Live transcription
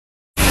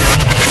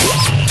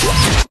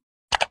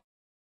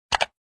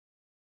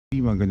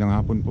magandang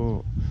hapon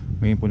po.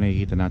 Ngayon po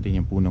nakikita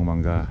natin yung punong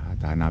mangga at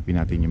hanapin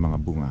natin yung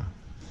mga bunga.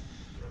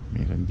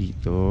 Meron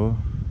dito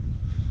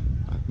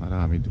at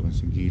marami doon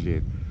sa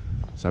gilid.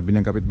 Sabi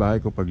ng kapitbahay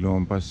ko, pag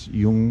lumampas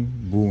yung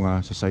bunga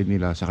sa side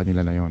nila, sa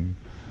kanila na yon.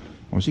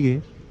 O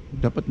sige,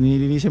 dapat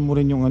nililinisan mo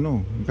rin yung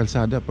yung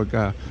kalsada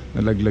pagka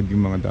nalaglag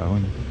yung mga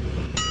dahon.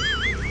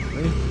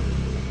 Okay.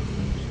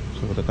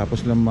 So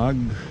tatapos lang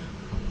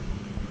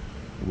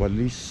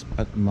walis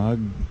at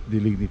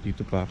mag-dilig ni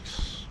Tito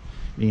Pax.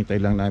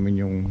 Hinihintay lang namin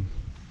yung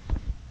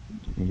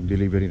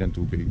delivery ng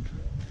tubig.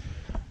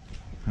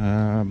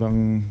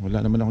 Habang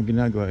wala naman akong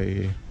ginagawa,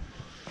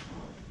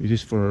 this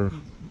is for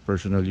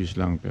personal use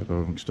lang,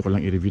 pero gusto ko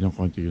lang i-review ng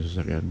konti yung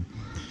sasakyan.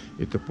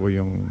 Ito po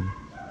yung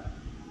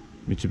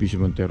Mitsubishi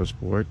Montero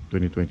Sport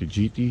 2020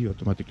 GT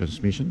automatic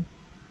transmission.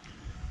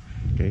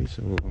 Okay,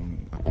 so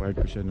acquired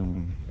ko siya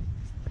nung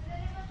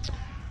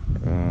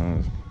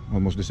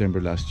almost December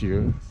last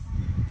year.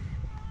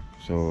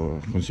 So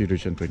consider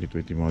siya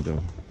 2020 model.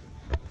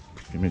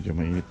 Okay, medyo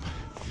mainit.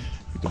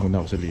 Ito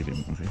muna ako sa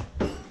lilim.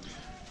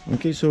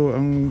 Okay, so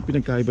ang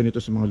pinagkaiba nito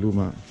sa mga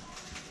luma,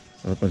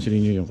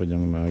 pansinin nyo yung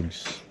kanyang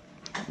mags.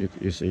 It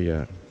is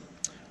a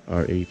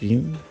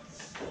R18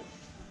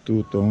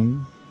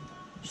 two-tone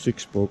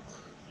 6-spoke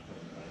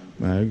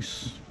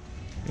mags,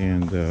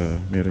 and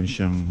meron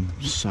siyang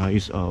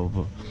size of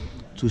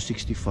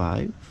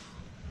 265/60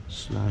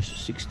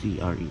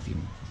 R18.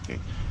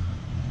 Okay,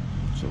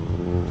 so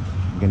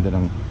ganda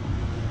ng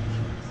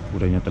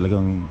kulay niya,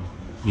 talagang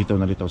litaw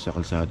na litaw sa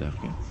kalsada.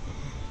 Okay,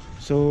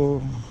 so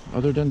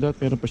other than that,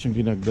 meron pa siyang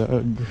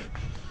dinagdag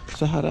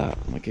sa harap.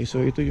 Okay,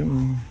 so ito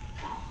yung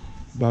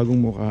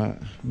bagong muka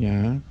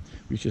niya,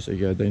 which is a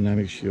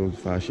dynamic shield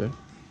fascia.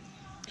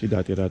 Si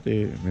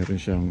dati-dati meron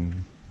siyang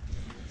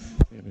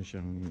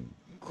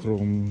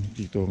chrome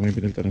dito, ngayon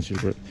pinalitan ng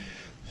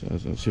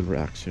silver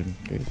accent.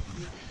 Okay,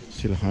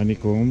 sila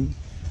honeycomb,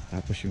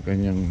 tapos yung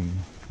kanyang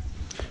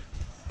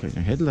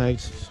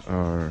headlights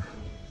are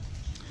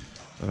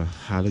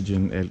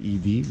halogen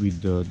LED with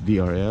the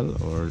DRL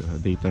or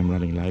daytime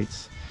running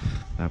lights.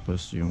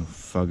 Tapos yung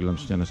fog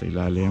lamps niya nasa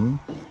ilalim.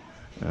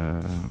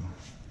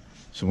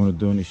 Sumunod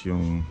doon is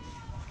yung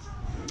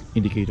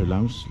indicator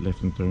lamps,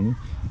 left and turn,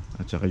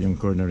 at saka yung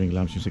cornering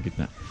lamps yung sa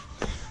gitna.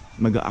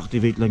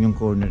 Mag-activate lang yung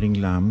cornering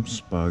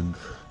lamps pag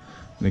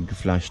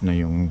nag-flash na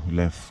yung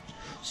left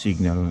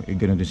signal.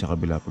 Ganoon din sa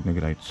kabila pag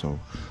nag-right. So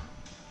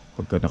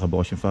pagka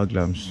nakabukas yung fog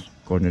lamps,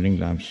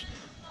 cornering lamps,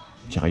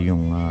 tsaka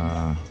yung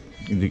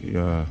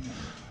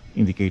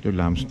indicator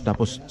lamps,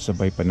 tapos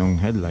sabay pa ng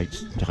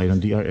headlights tsaka yung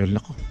DRL,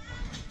 nako,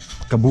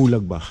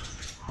 kabulag ba?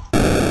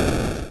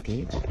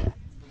 Okay,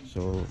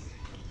 so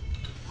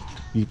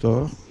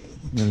dito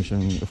meron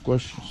siyang, of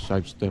course,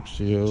 side step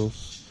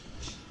seals,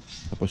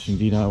 tapos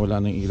hindi na, wala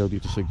nang ilaw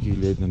dito sa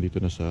gilid,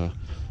 nandito na sa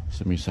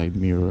may side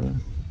mirror,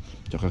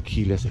 tsaka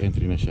keyless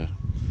entry na siya.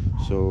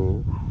 So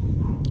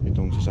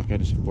itong sasakyan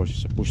is, of course,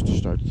 is a push to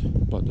start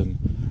button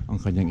ang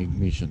kanyang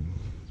ignition.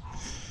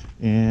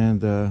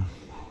 And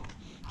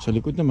sa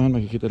likod naman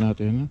makikita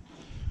natin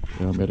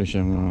meron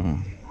siyang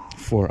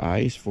 4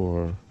 eyes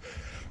for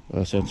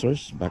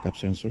sensors, backup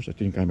sensors.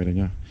 Ito yung camera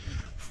niya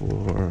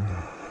for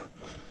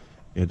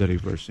the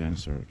reverse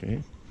sensor.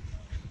 Okay,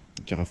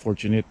 tsaka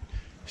fortunate,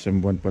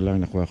 isang buwan pa lang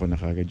nakuha ko na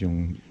kagad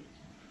yung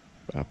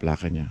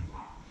plaka niya.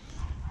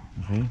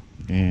 Okay,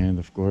 and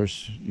of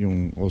course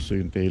yung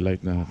tail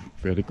light na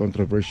very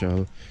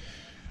controversial,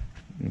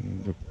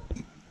 yung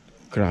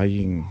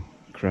crying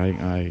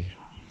eye.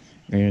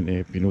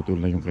 Ngayon pinutol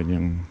na yung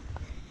kanyang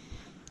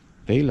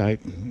taillight,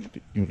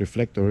 yung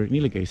reflector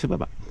nilagay sa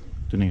baba.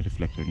 Ito na yung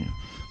reflector niya,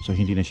 so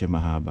hindi na siya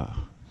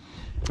mahaba.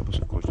 Tapos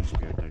of course yung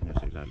spare tire niya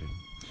sa ilalim.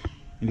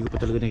 Hindi ko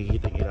pa talaga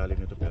nakikita yung ilalim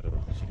nito, pero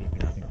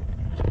silipin natin.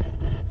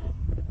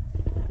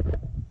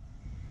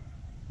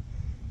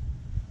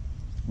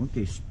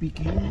 Okay,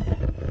 speaking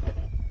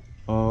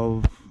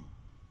of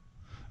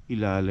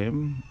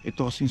ilalim,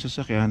 ito kasing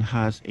sasakyan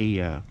has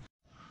a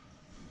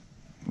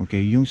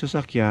okay, yung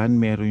sasakyan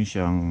meron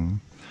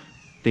siyang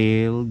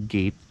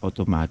tailgate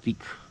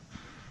automatic,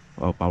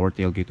 power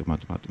tailgate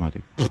automatic.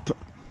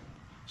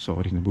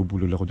 Sorry,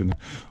 nabubulol ako dun.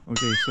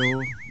 Okay, so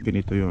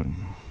ganito yon.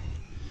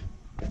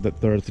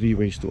 There are 3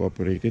 ways to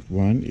operate it.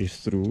 One is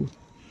through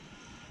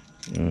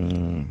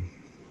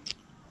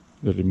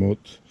the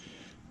remote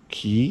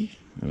key,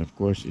 and of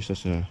course isa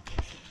sa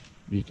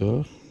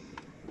dito.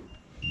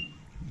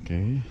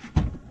 Okay,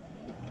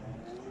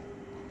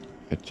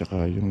 at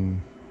saka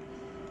yung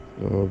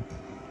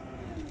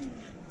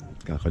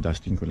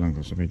kakadusting ko lang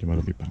kasi medyo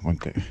malupi pa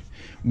konti.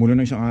 Muna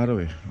ng isang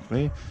araw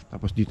okay,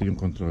 tapos dito yung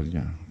control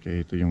niya.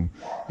 Okay, ito yung,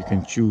 you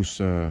can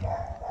choose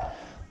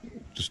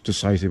to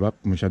size it up.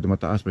 Masyado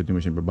mataas, pwede mo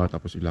siyang baba,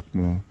 tapos i-lock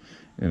mo.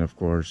 And of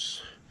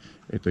course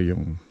ito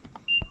yung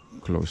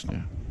close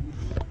niya.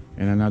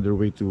 And another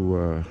way to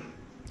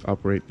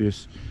operate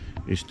this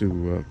is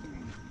to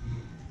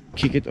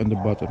kick it on the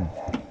button.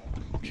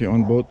 Okay,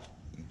 on both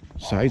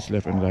sides,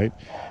 left and right.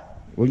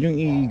 Huwag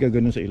niyong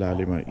igaganon sa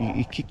ilalim,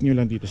 i-kick nyo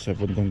lang dito sa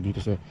bundang, dito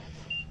sa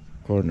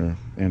corner,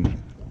 and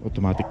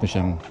automatic na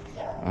siyang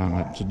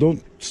angat. So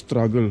don't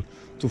struggle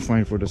to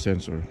find for the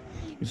sensor.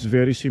 It's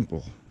very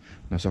simple.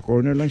 Nasa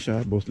corner lang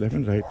siya, both left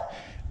and right,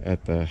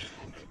 at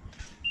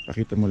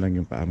pakita mo lang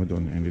yung paa mo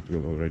doon and it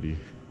will already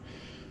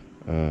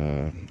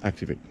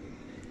activate.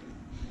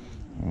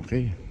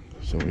 Okay,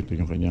 so ito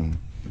yung kanyang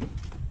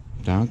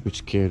tank,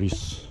 which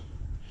carries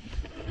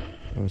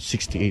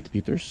 68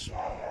 liters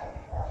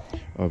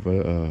of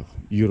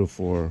Euro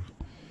 4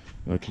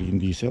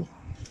 clean diesel.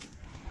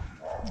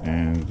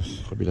 And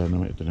kabila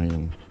naman, ito na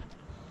yung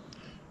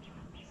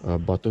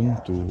button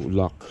to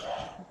lock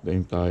the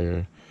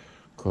entire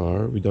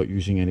car without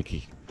using any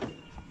key.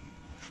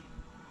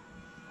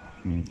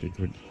 Okay,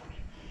 good.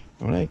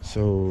 Alright,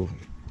 so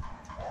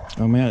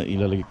mamaya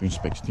ilalagay ko yung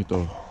specs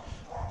nito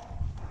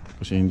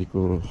kasi hindi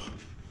ko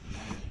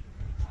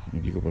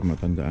pa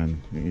matandaan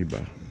yung iba.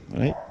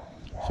 Alright,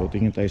 so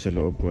tingin tayo sa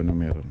loob ko ano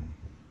meron.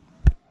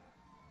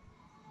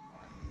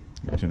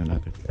 Kasi na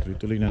natin,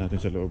 tuloy na natin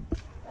sa loob.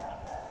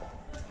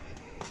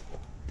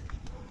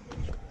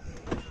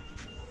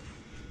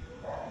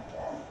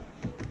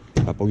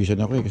 Papawisan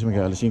ako kasi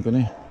mag-aalas 5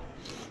 na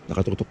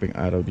nakatutok pa yung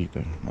araw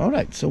dito.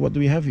 Alright, so what do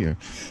we have here?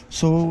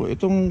 So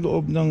itong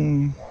loob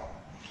ng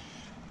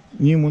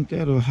new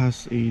Montero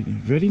has a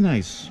very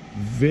nice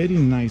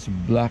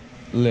black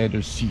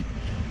leather seat.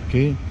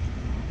 Okay,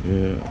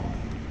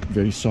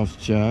 very soft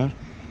siya,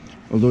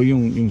 although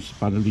yung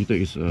panel dito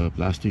is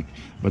plastic,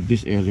 but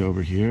this area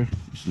over here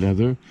is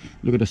leather.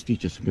 Look at the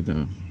stitches.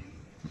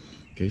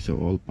 Okay, so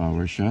all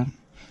power siya,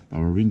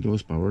 power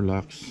windows, power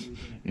locks,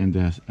 and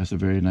has a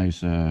very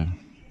nice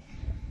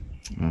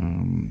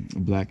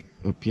black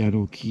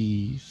piano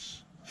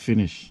keys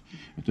finish.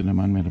 Ito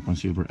naman meron pang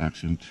silver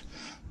accent,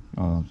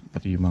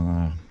 pati yung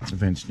mga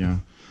vents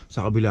niya.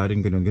 Sa kabila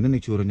rin ganun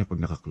itsura niya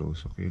pag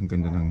naka-close. Okay, ang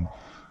ganda ng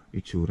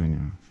itsura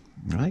niya.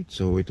 Alright,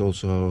 so it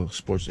also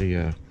sports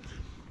a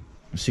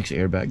 6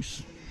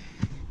 airbags.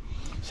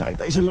 Sakay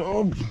tayo sa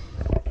loob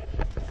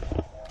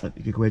at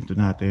ikikwento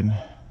natin.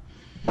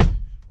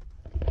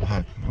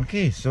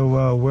 Okay, so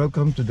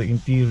welcome to the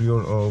interior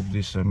of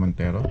this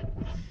Montero.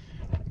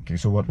 Okay,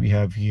 so what we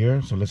have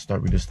here, so let's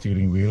start with the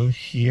steering wheel.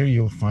 Here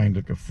you'll find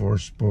like a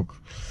 4-spoke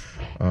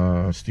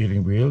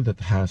steering wheel that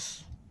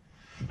has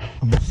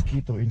a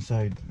mosquito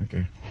inside.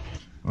 Okay,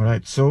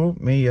 alright, so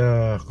may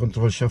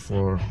control siya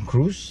for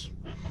cruise.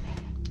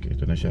 Okay,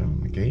 ito na siya.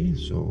 Okay,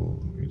 so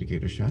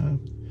indicator siya,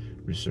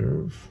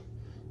 reserve,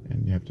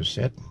 and you have to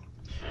set.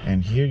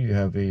 And here you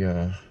have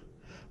a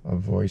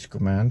voice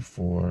command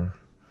for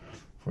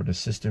the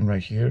system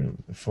right here,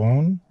 the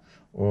phone,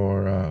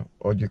 or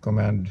audio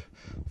command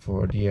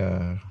for the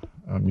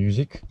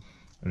music,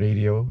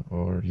 radio,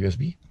 or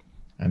USB.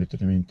 And ito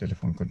naman yung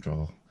telephone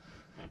control.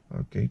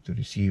 Okay, to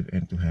receive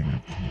and to hang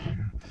up.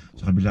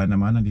 Sa kabila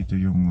naman, nandito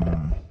yung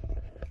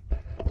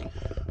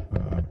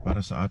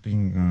para sa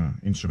ating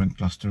instrument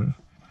cluster.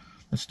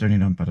 Let's turn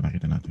it on para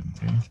makita natin.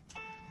 Okay.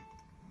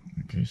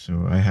 Okay,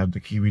 so I have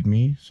the key with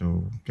me.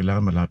 So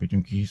kailangan malapit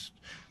yung keys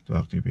to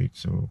activate.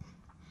 So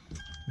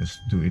let's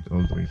do it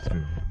all the way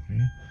through.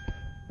 Okay.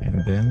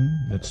 And then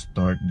let's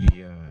start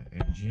the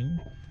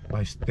engine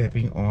by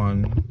stepping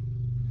on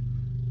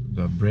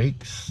the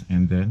brakes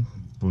and then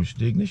push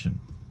the ignition.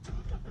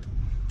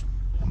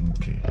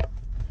 Okay.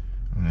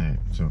 Alright,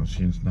 so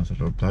since nasa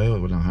loob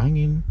tayo, walang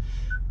hangin,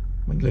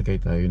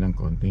 maglagay tayo ng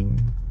konting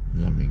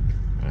lamig.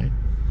 Alright.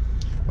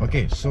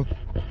 Okay, so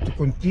to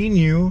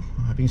continue,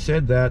 having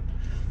said that,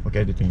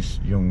 okay, dito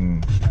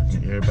yung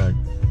airbag.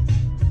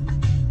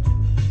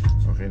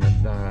 Okay,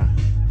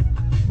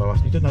 bawas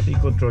dito natin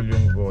i-control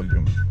yung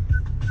volume.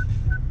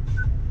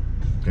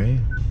 Okay,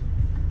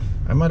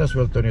 I might as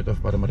well turn it off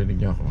para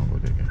marinig niyo ako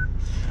mabuti.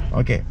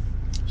 Okay,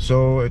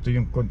 so ito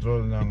yung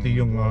control ng, ito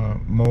yung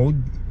mode,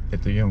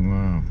 ito yung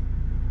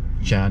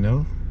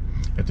channel,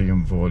 ito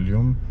yung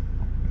volume.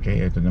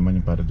 Okay, ito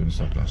naman yung para dun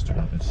sa cluster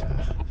natin sa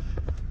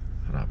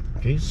harap.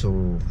 Okay,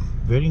 so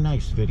very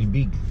nice, very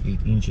big,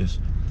 8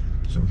 inches.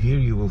 So here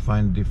you will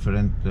find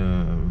different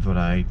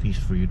varieties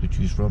for you to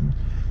choose from.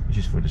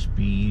 This is for the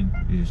speed,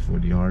 this is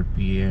for the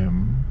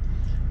RPM.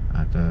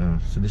 At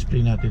sa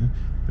display natin,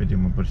 pwede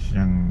mo pa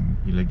siyang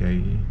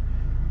ilagay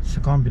sa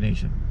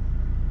combination.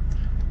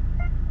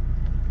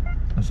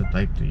 Nasa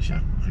type 3 siya.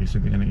 Okay, so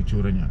ganyan ang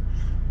itsura niya.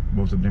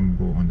 Both of them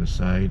go on the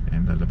side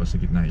and lalabas sa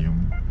gitna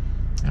yung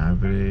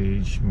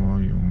average mo,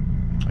 yung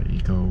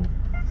ikaw,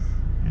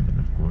 and then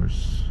of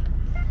course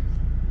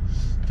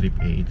trip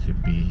A, trip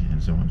B, and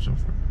so on and so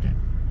forth. Okay,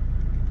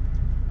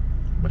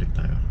 balik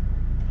tayo.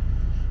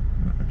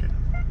 Okay,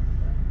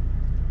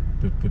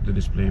 to put the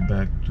display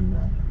back to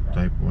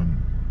type 1.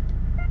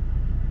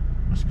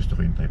 Mas gusto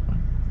ko yung type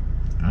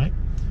 1. Alright,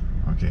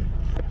 okay,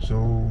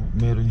 so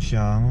meron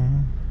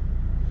siyang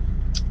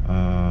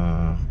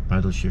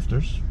paddle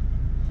shifters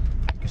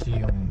kasi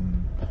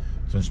yung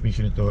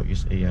transmission nito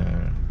is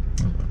an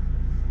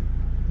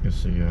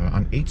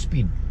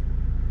 8-speed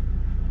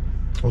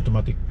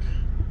automatic.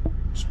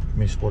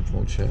 May sport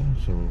mode siya,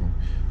 so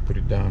put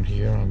it down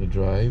here on the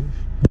drive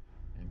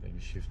and then you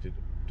shift it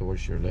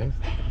towards your left,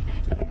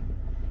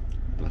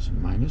 plus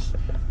and minus,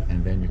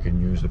 and then you can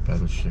use the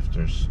pedal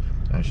shifters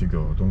as you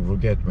go. Don't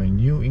forget,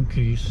 when you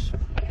increase,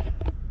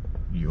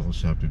 you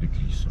also have to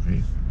decrease,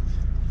 okay?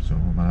 So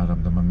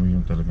mararamdaman mo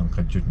yung talagang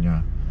kadyut niya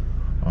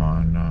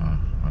on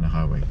a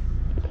highway.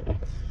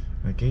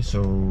 Okay, so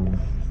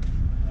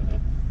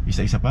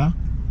isa-isa pa.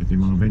 Ito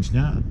yung mga vents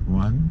niya.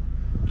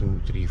 1,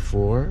 2, 3,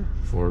 4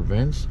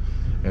 vents.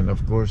 And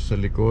of course sa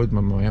likod,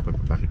 mamaya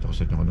papakita ko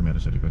sa inyo kung ano meron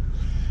sa likod.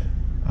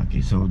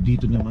 Okay, so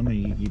dito naman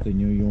makikita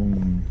nyo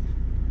yung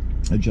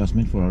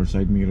adjustment for our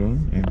side mirror,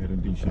 and meron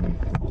din siyang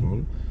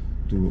control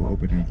to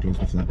open and close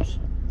the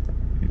flaps.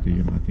 Ito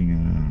yung ating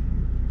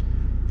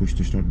push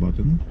to start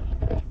button,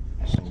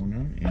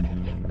 sonar, and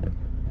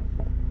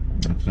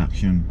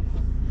attraction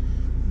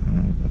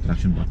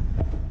button.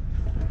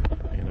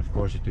 And of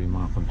course ito yung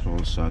mga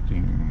controls sa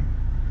ating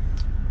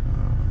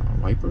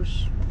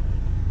wipers.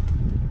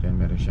 And then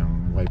meron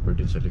siyang wiper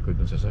din sa likod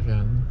ng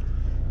sasakyan,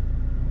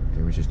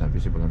 okay, which is not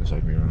visible on the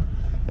side mirror.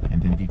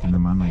 And then dito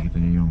naman makikita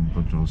niyo yung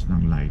controls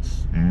ng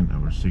lights and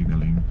our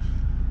signaling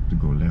to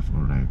go left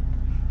or right.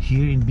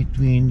 Here in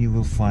between you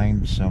will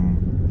find some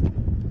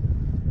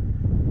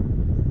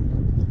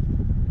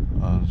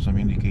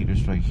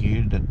indicators right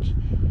here that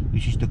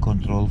this is the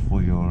control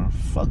for your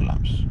fog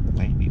lamps.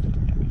 Okay, dito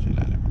lang yan sa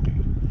ilalim. Okay,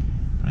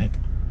 right?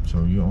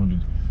 So you only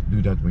do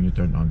that when you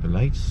turn on the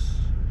lights.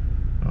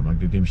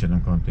 Magdidim siya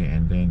ng konti,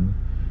 and then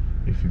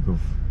if you go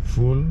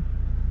full,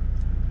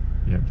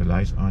 you have the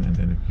lights on, and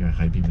then if you're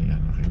high beam na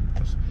yan, okay?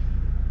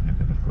 And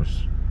then of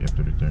course you have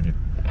to return it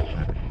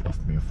para off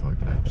mo yung fog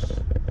lamps.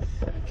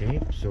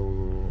 Okay, so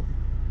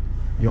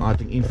yung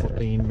ating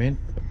infotainment,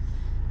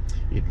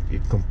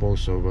 it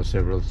composed of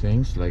several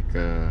things like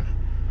turn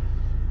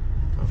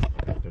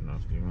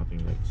off yung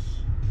ating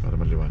lights para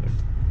maliwanag.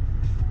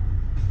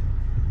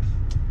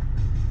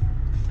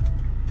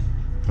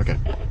 Okay,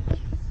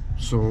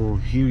 so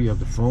here you have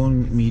the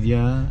phone,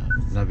 media,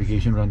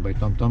 navigation run by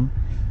TomTom.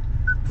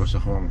 For sa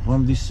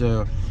home this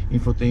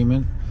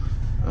infotainment,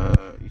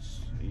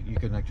 you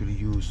can actually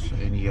use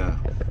any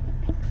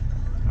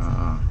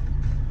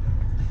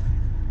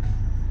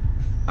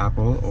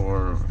Apple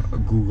or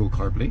Google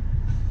CarPlay.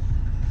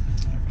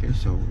 Okay,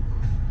 so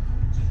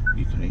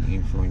dito na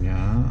yung info niya.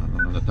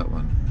 Ano na that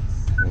one?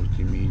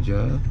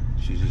 Multimedia.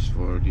 This is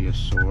for the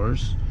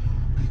source.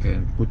 You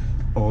can put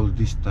all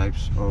these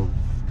types of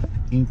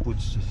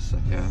inputs sa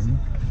sasakyan.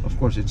 Of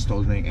course,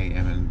 installed na yung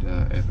AM and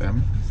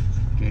FM.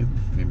 Okay,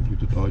 may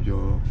Bluetooth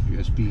audio,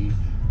 USB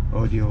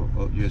audio,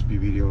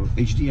 USB video,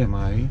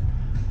 HDMI,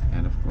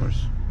 and of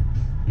course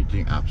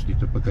ito yung apps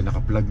dito. Pagka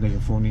naka-plug na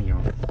yung phone niyo,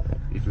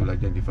 it will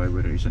identify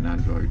whether it's an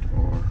Android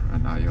or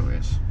an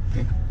iOS.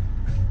 Okay,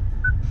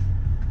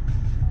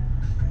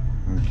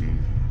 okay,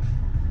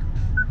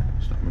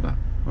 stop mo na.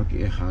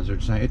 Okay,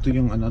 hazard sign. Ito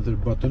yung another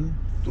button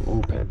to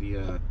open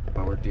the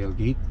power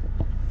tailgate.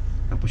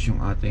 Tapos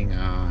yung ating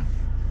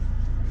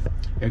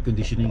air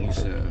conditioning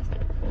is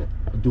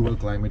dual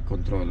climate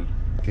control.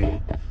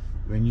 Okay,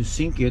 when you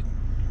sync it,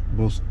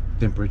 both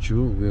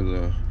temperature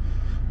will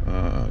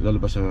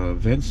lalabas sa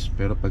vents,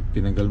 pero pag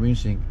tinanggal mo yung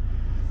sync,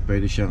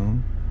 pwede siyang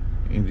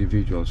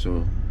individual,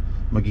 so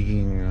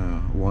magiging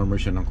warmer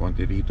siya ng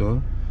konti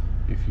rito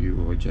if you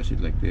adjust it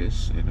like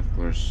this. And of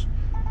course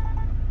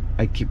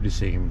I keep the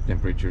same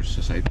temperature sa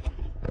side.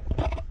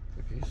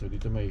 Okay, so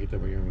dito makikita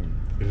mo yung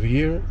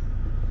rear.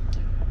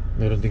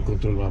 Meron ding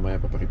control, mamaya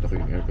papakita ko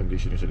yung air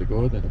conditioning sa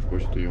likod. And of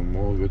course ito yung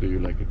mode, whether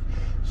you like it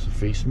sa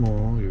face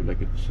mo, you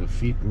like it sa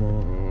feet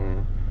mo,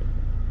 or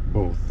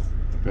both.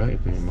 Okay,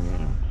 ito yung mga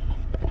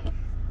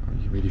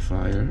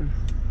humidifier,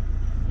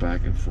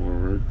 back and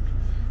forward,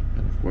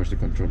 and of course the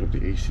control of the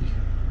AC.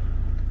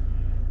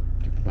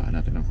 Kipabaan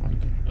natin ng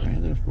konti.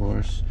 And of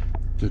course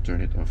to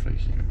turn it off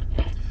right here.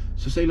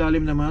 So sa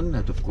ilalim naman,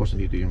 at of course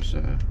nandito yung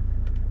sa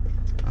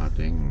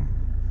ating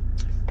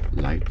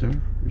lighter,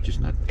 which is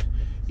not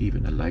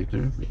even a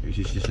lighter,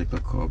 it's just like a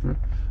cover,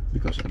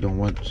 because I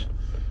don't want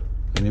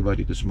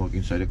anybody to smoke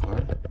inside the car,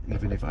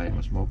 even if I am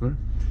a smoker.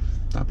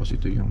 Tapos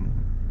ito yung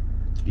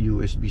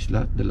USB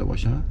slot, dalawa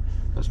siya,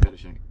 tapos meron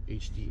siyang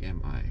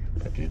HDMI.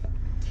 Okay,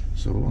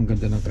 so ang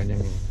ganda ng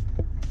kanyang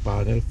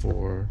panel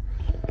for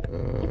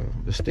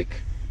the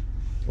stick,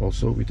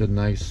 also with a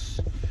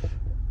nice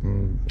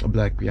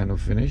black piano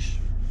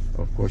finish.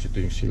 Of course ito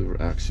yung silver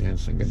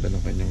accents, ang ganda ng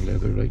kanyang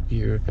leather right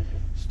here,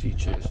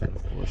 stitches. And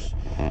of course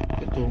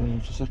itong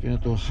sasakyan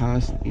na to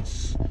has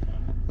its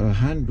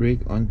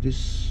handbrake on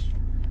this.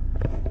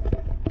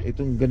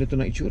 Itong ganito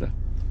na itsura.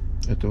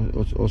 Ito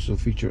also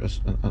feature as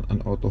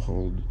an auto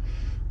hold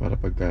para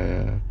pagka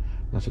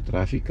nasa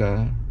traffic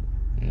ka.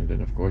 And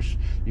then of course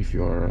if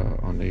you are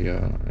on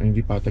a hindi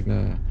patag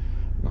na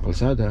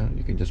kalsada,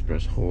 you can just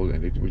press hold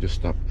and it will just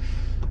stop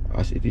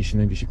as it is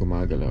na hindi siya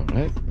kumagalaw,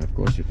 right? And of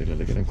course ito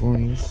ilalagay ng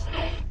coins,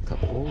 cup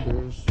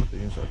holders. Ito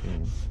yung sa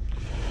ating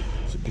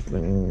sagit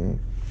ng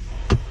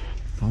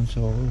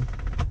console,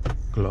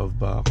 glove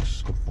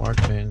box,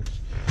 compartment.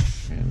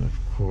 And of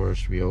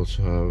course we also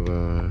have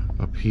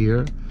up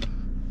here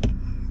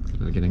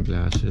ilalagay ng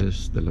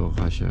glasses, dalawa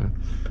kasya,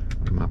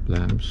 map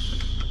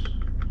lamps.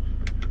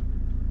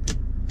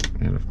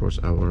 And of course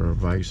our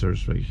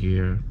visors right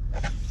here,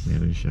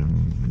 meron siyang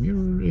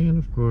mirror, and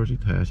of course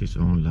it has its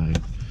own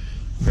light.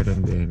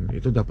 Ganun din,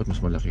 ito dapat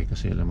mas malaki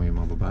kasi alam mo yung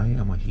mga babae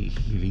ang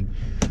mahihilig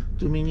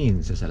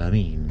tumingin sa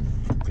salamin.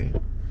 Okay,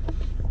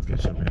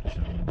 so meron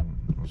siyang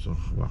also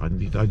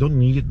hawakan dito. I don't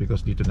need it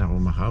because dito na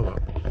ako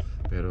mahawak,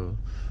 pero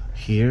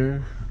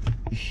here,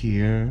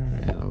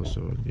 and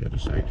also on the other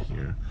side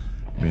here,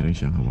 meron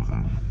siyang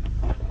hawakan.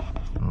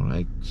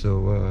 Alright,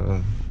 so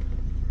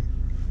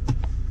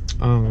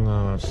ang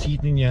seat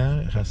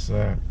niya has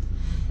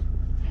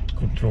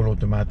control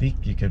automatic.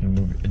 You can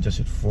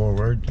adjust it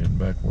forward and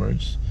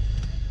backwards,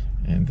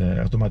 and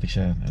automatic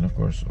siya. And of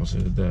course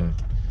also the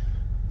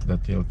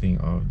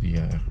tilting of the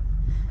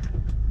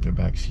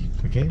back seat.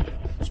 Okay,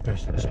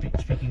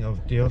 speaking of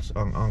tilts,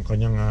 ang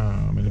kanyang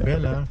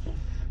manibela,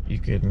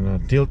 you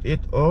can tilt it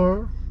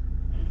or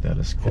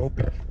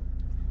telescopic.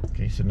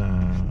 Okay, so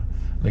na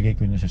lagay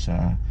ko na siya sa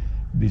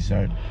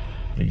desired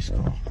place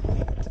ko.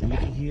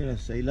 Looking here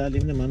sa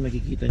ilalim naman,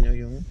 makikita nyo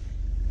yung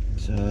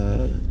sa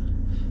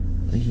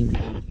hindi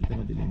ko makikita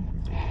madilim.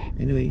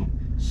 Anyway,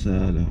 sa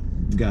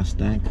gas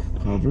tank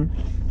cover,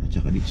 at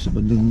saka dito sa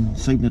bandang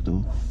side na to,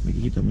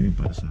 makikita mo yung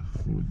para sa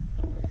food.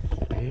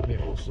 Okay,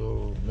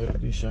 meron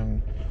din siyang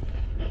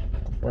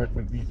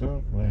compartment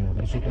dito, may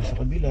masukan sa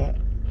kabila.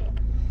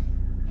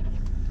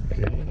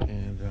 Okay,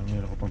 and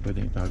meron ko pang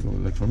pwedeng itago.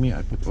 Like for me,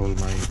 I put all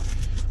my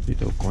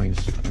little coins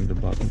on the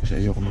bottom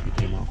kasi ayoko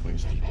makita yung mga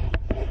coins dito.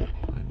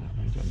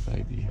 Medyo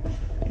untidy.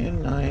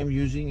 And I am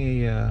using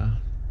a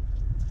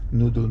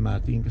noodle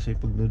matting kasi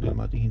pag noodle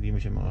matting hindi mo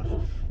siya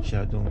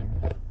masyadong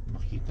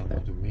makita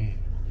madumi.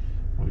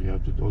 All you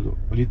have to do,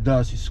 all it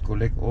does is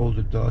collect all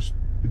the dust,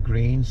 the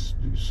grains,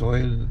 the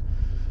soil,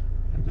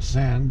 and the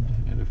sand,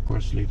 and of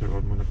course later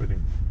on mo na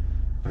pwedeng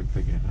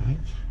tagtagin,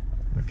 right?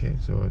 Okay,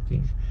 so I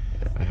think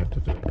I have to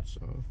turn this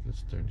off.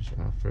 Let's turn this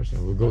off first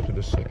and we'll go to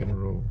the second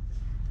row.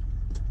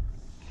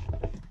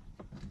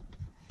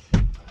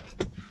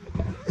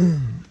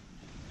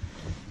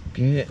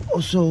 Okay,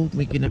 also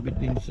may kinabit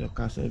din sa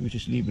casa which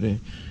is libre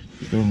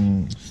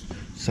itong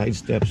side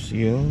steps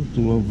here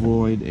to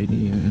avoid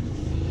any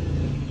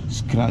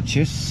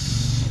scratches.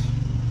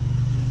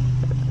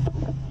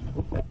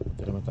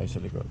 Ito naman tayo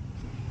sa likod.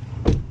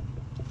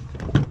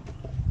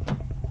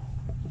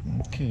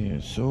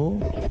 Okay, so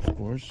of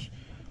course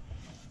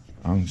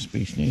ang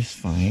space niya is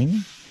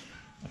fine.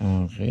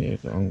 Okay,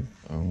 ito ang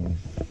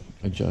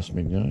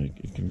adjustment niya,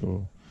 it can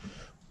go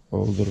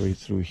all the way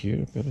through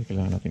here, pero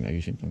kailangan natin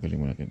ayusin. Tanggalin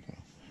mo natin to.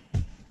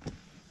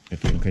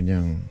 Ito yung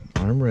kanyang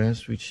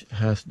armrest which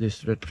has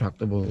this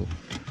retractable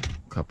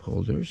cup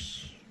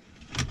holders.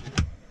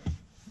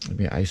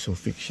 May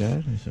isofix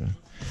siya sa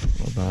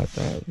mga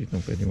bata. Dito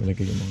pwede mo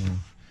lagay yung mga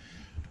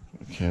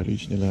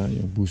carriage nila,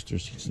 yung booster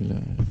seats nila.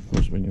 Of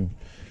course when you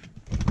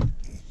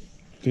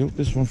tilt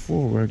this one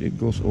forward, it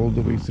goes all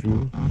the way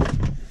through.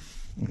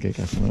 Okay,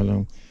 kasi nga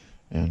lang,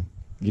 ayan,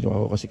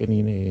 ginawa ko kasi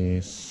kanina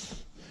is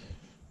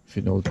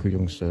finold ko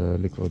yung sa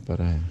likod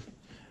para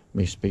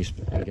may space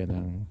talaga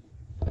ng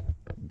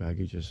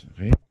baggages.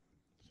 Okay,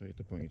 so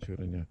ito po ang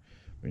itsura niya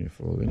when you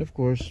fold. And of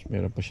course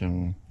meron pa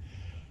siyang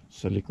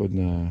sa likod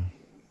na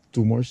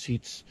 2 more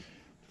seats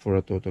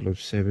for a total of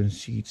 7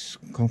 seats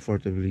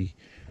comfortably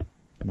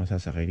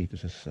masasakay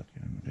dito sa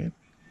sasakyan. Okay,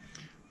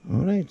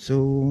 alright, so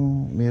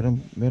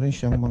meron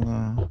siyang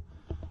mga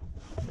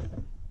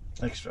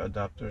extra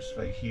adapters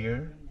right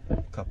here,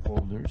 cup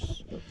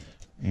holders,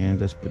 and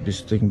let's put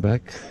this thing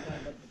back.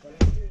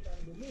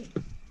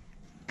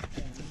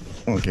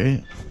 Okay,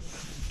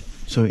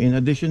 so in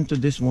addition to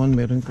this one,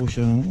 meron po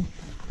siyang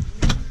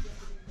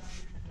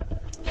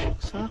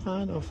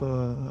sakan of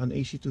an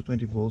AC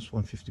 220 volts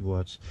 150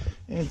 watts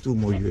and 2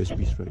 more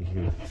USBs right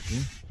here.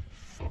 Okay,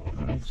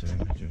 alright, so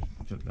medyo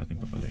natin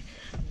papalik.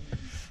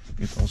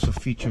 It also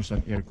features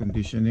an air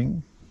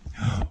conditioning.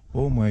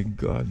 Oh my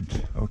god,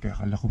 okay,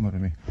 akala ko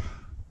marami.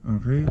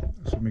 Okay,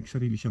 so may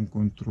sarili siyang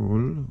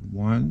control.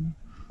 1,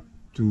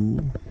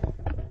 2,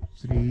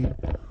 3,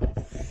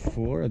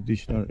 4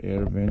 additional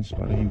air vents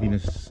para hindi na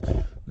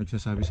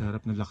nagsasabi sa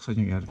harap na laksan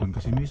yung aircon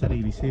kasi may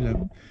sarili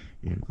silang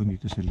aircon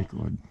dito sa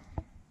likod.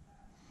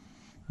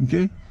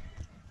 Okay,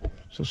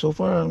 so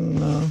far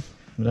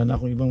wala na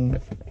akong ibang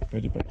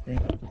pwede pa.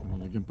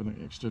 Malagyan pa ng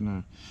extra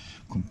na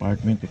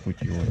compartment to put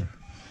your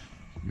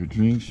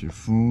drinks, your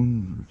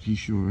phone, your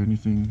tissue or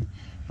anything,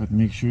 but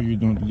make sure you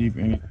don't leave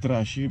any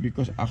trash here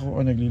because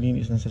ako ang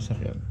naglilinis ng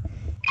sasakyan.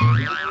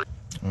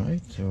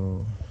 Alright,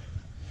 so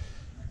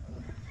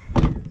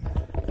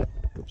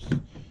oops.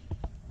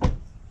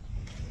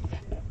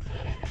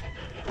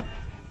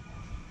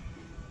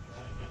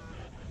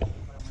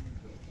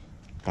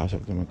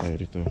 Pasok naman tayo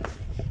dito.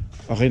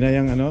 Okay na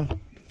yung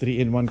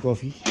 3-in-1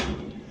 coffee?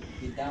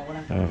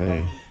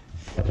 Okay.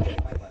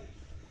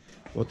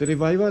 Water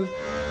revival.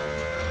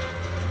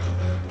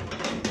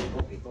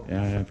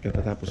 Yan,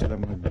 katatapos sila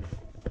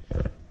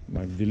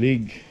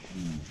magdilig.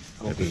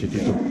 Ito si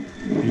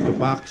Tito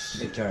Pax.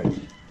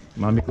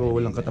 Mami ko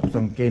walang katapos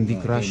ng Candy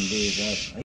Crush.